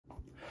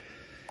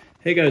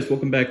Hey guys,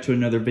 welcome back to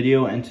another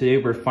video, and today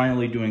we're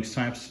finally doing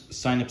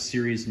sign up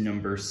series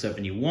number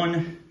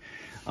 71.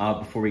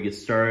 Before we get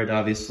started,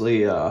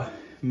 obviously,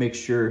 make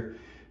sure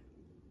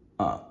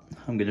I'm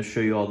going to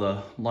show you all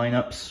the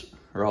lineups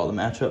or all the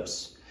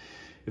matchups.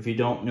 If you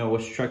don't know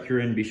which truck you're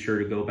in, be sure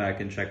to go back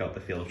and check out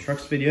the Field of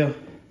Trucks video.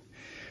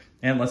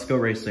 And let's go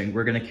racing.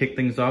 We're going to kick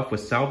things off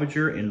with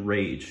Salvager and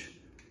Rage.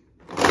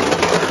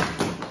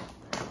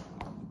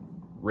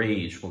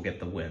 Rage will get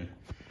the win.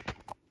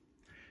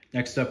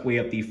 Next up, we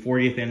have the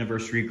 40th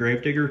anniversary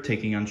Gravedigger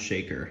taking on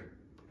Shaker.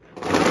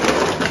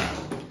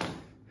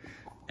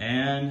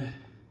 And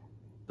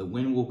the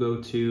win will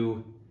go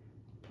to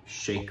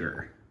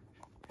Shaker.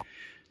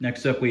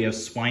 Next up, we have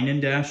Swine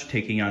and Dash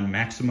taking on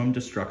Maximum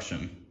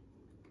Destruction.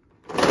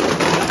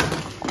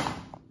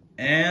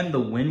 And the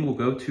win will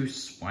go to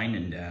Swine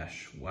and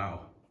Dash.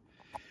 Wow.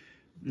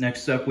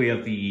 Next up, we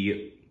have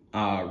the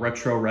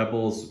Retro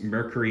Rebels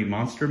Mercury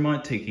Monster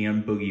Mutt taking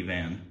on Boogie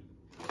Van.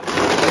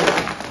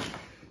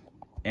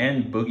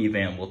 And Boogie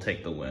Van will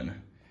take the win.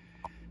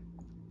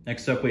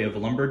 Next up, we have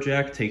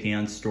Lumberjack taking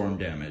on Storm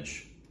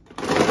Damage.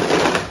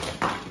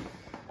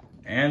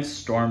 And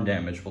Storm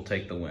Damage will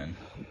take the win.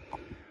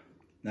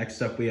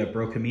 Next up, we have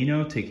Bro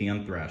Camino taking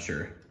on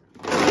Thrasher.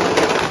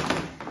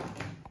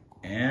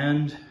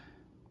 And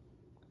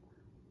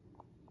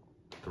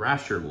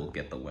Thrasher will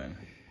get the win.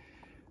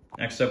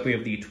 Next up, we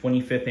have the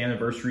 25th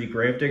anniversary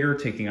Gravedigger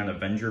taking on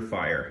Avenger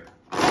Fire.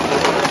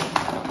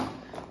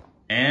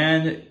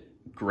 And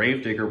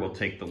Gravedigger will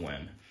take the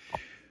win.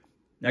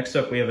 Next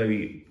up, we have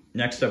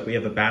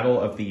a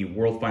battle of the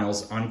World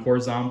Finals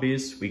Encore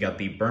Zombies. We got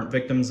the Burnt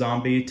Victim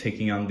Zombie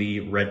taking on the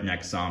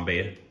Redneck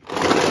Zombie.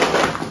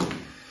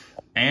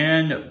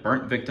 And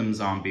Burnt Victim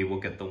Zombie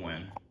will get the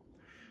win.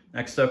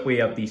 Next up, we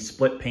have the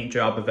Split Paint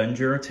Job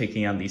Avenger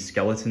taking on the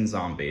Skeleton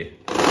Zombie.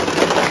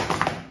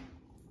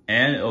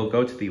 And it'll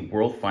go to the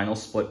World Final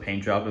Split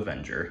Paint Job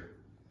Avenger.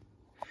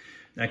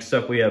 Next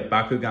up, we have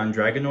Bakugan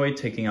Dragonoid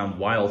taking on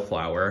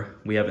Wildflower.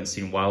 We haven't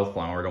seen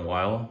Wildflower in a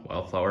while.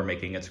 Wildflower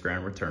making its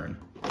grand return.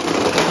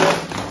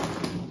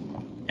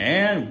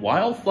 And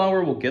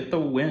Wildflower will get the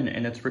win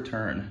in its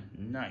return.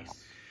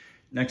 Nice.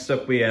 Next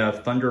up, we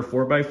have Thunder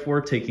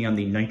 4x4 taking on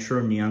the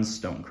Nitro Neon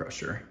Stone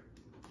Crusher.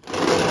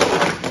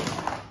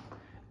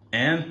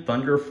 And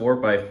Thunder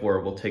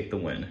 4x4 will take the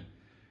win.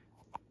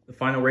 The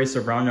final race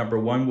of round number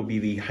 1 will be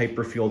the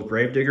Hyperfueled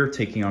Gravedigger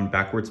taking on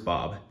Backwards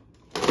Bob.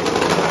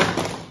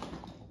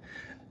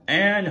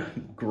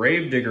 And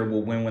Gravedigger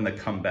will win when they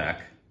come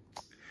back.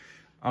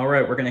 All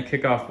right, we're going to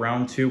kick off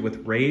round 2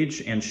 with Rage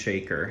and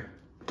Shaker.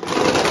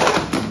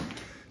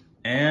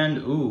 And,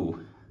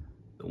 ooh,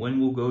 the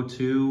win will go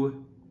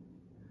to...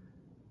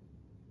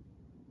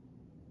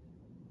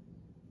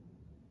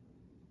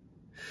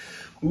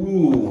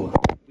 Ooh,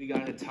 we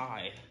got a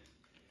tie.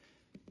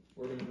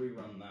 We're going to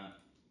rerun that.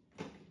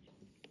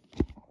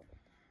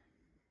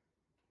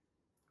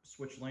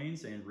 Switch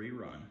lanes and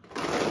rerun.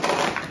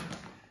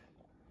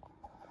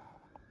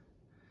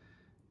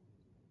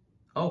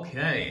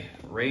 Okay,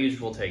 Rage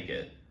will take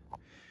it.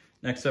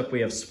 Next up, we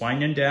have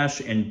Swine and Dash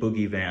and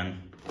Boogie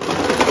Van.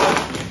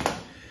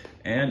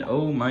 And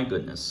oh my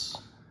goodness.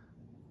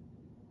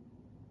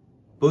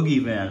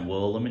 Boogie Van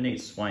will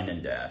eliminate Swine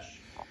and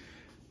Dash.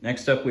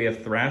 Next up, we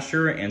have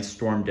Thrasher and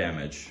Storm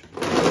Damage.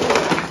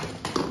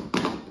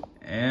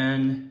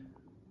 And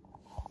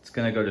it's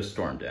gonna go to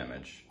Storm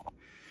Damage.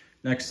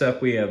 Next up,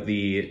 we have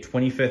the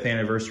 25th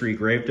anniversary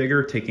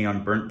Gravedigger taking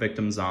on Burnt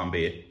Victim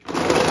Zombie.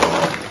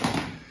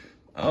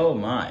 Oh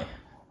my.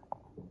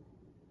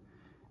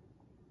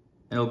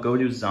 It'll go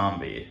to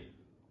Zombie.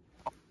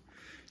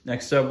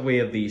 Next up, we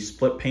have the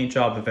Split Paint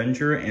Job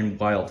Avenger and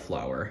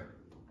Wildflower.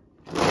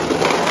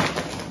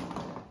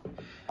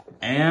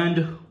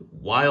 And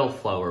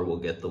Wildflower will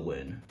get the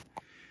win.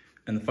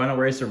 And the final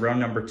race of round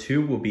number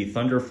 2 will be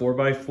Thunder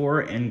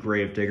 4x4 and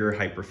Gravedigger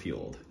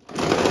Hyperfueled.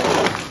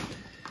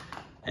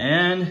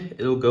 And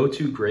it'll go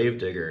to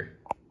Gravedigger.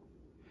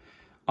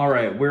 All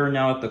right, we're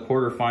now at the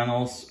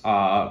quarterfinals.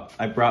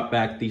 I brought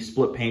back the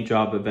Split Paint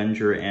Job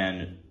Avenger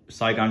and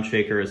Saigon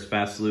Shaker as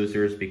fast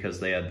losers because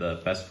they had the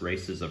best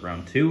races of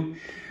round 2.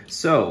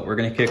 So we're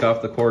gonna kick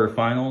off the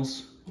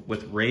quarterfinals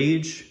with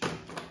Rage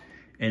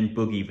and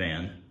Boogie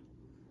Van.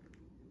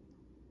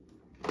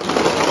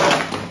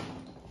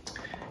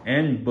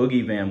 And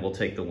Boogie Van will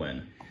take the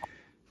win.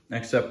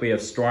 Next up, we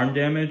have Storm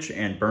Damage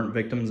and Burnt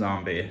Victim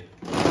Zombie.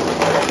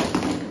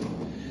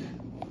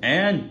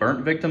 And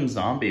Burnt Victim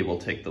Zombie will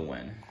take the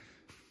win.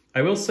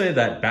 I will say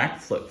that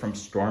backflip from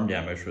Storm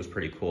Damage was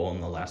pretty cool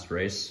in the last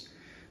race.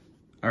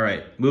 All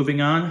right,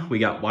 moving on, we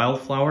got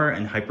Wildflower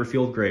and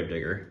Hyperfueled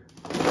Gravedigger.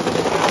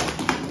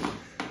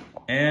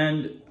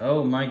 And,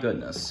 oh my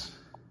goodness.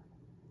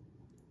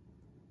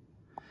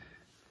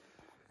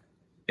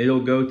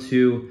 It'll go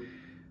to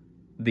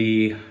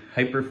the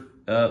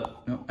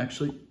no,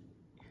 actually.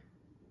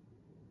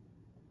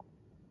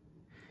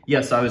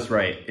 Yes, I was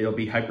right. It'll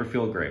be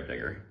Hyperfueled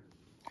Gravedigger.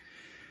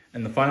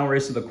 And the final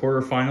race of the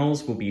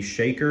quarterfinals will be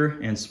Shaker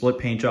and Split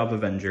Paint Job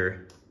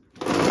Avenger.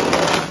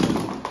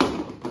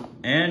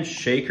 And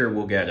Shaker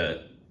will get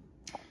it.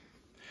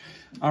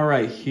 All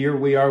right, here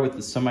we are with the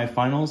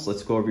semifinals.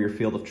 Let's go over your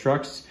field of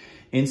trucks.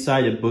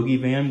 Inside of Boogie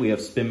Van, we have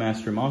Spin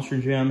Master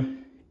Monster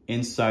Jam.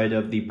 Inside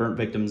of the Burnt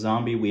Victim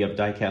Zombie, we have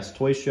Diecast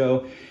Toy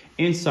Show.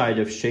 Inside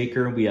of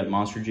Shaker, we have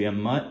Monster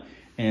Jam Mutt.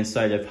 And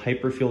inside of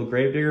Hyperfield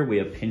Gravedigger, we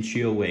have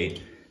Pinchio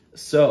Wait.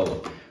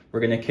 So,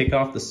 we're gonna kick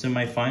off the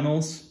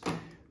semifinals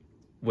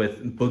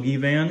with Boogie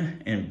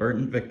Van and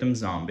Burnt Victim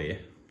Zombie.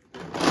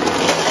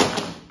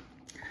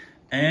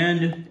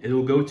 And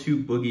it'll go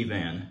to Boogie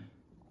Van.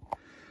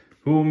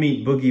 Who will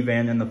meet Boogie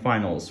Van in the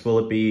finals? Will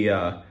it be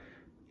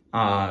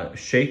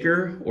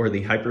Shaker or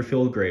the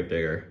Hyperfield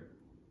Gravedigger?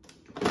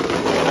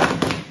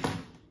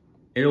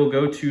 It'll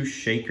go to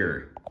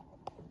Shaker.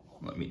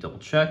 Let me double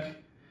check.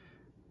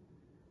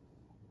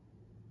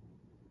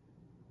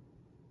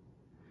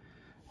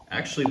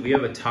 Actually, we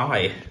have a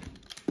tie.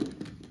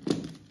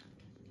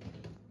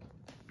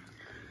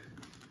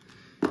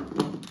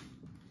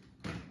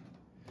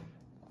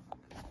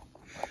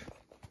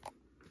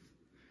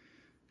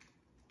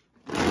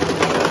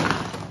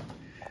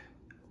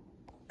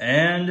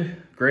 And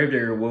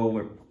Gravedigger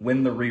will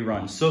win the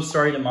rerun. So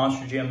sorry to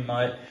Monster Jam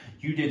Mutt.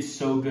 You did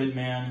so good,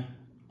 man.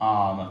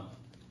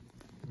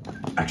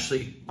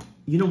 Actually,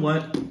 you know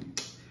what?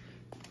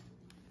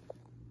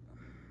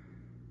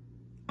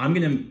 I'm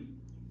gonna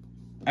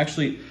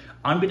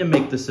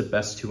make this a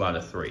best 2 out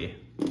of 3.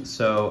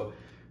 So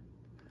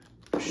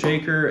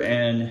Shaker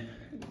and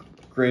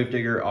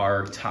Gravedigger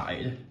are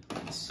tied.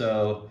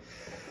 So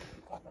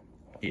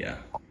yeah,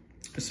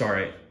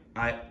 sorry,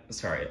 I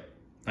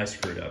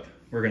screwed up.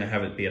 We're gonna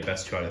have it be a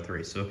best 2 out of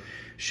 3. So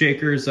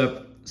Shaker is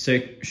up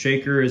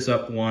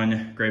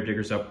 1,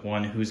 Gravedigger's up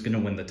 1. Who's gonna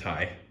win the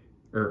tie?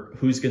 Or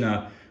who's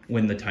gonna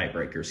win the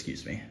tiebreaker,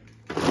 excuse me.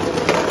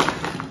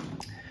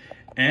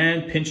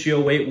 And Pinchio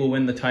Wait will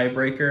win the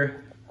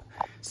tiebreaker.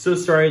 So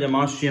sorry to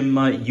Monster Jam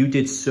Mutt, you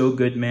did so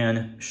good,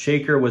 man.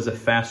 Shaker was a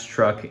fast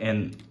truck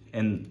in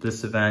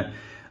this event.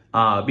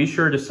 Be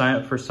sure to sign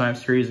up for Sign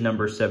Up Series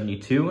number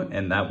 72,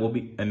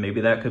 and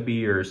maybe that could be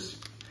yours.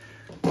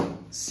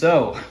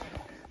 So,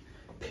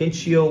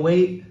 Pinchio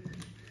Wait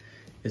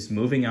is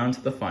moving on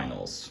to the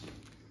finals.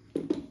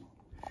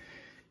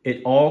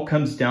 It all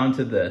comes down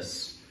to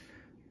this.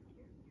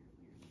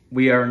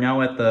 We are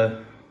now at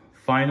the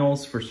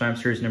finals for Sign Up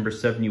Series number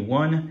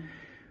 71.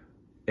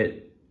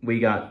 We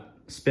got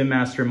Spin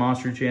Master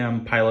Monster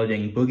Jam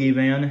piloting Boogie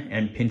Van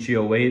and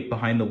Pinchio Wait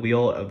behind the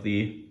wheel of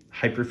the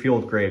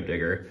Hyperfield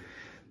Gravedigger.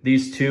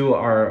 These two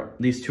are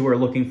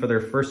looking for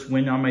their first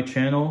win on my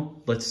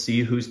channel. Let's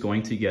see who's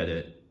going to get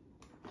it.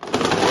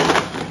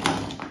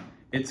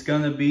 It's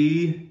gonna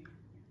be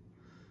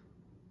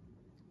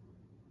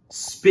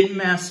Spin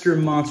Master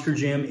Monster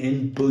Jam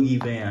in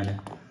Boogie Van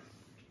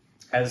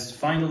has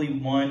finally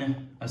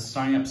won a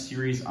sign-up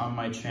series on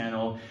my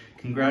channel.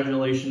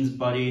 Congratulations,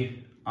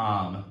 buddy,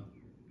 on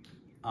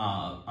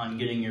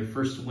getting your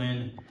first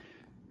win.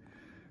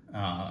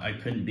 I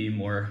couldn't be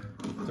more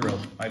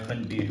thrilled. I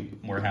couldn't be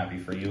more happy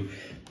for you.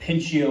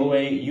 Pinchio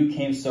Wait, you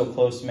came so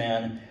close,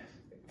 man.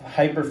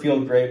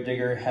 Hyperfield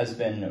Gravedigger has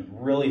been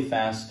really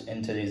fast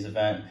in today's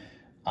event.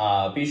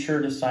 Be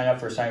sure to sign up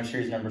for Sign Up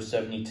Series number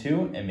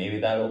 72, and maybe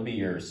that'll be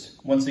yours.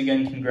 Once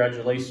again,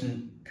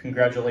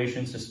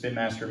 congratulations to Spin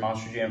Master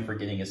Monster Jam for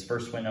getting his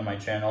first win on my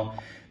channel.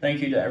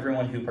 Thank you to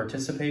everyone who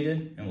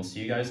participated, and we'll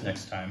see you guys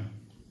next time.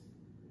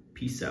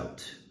 Peace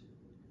out.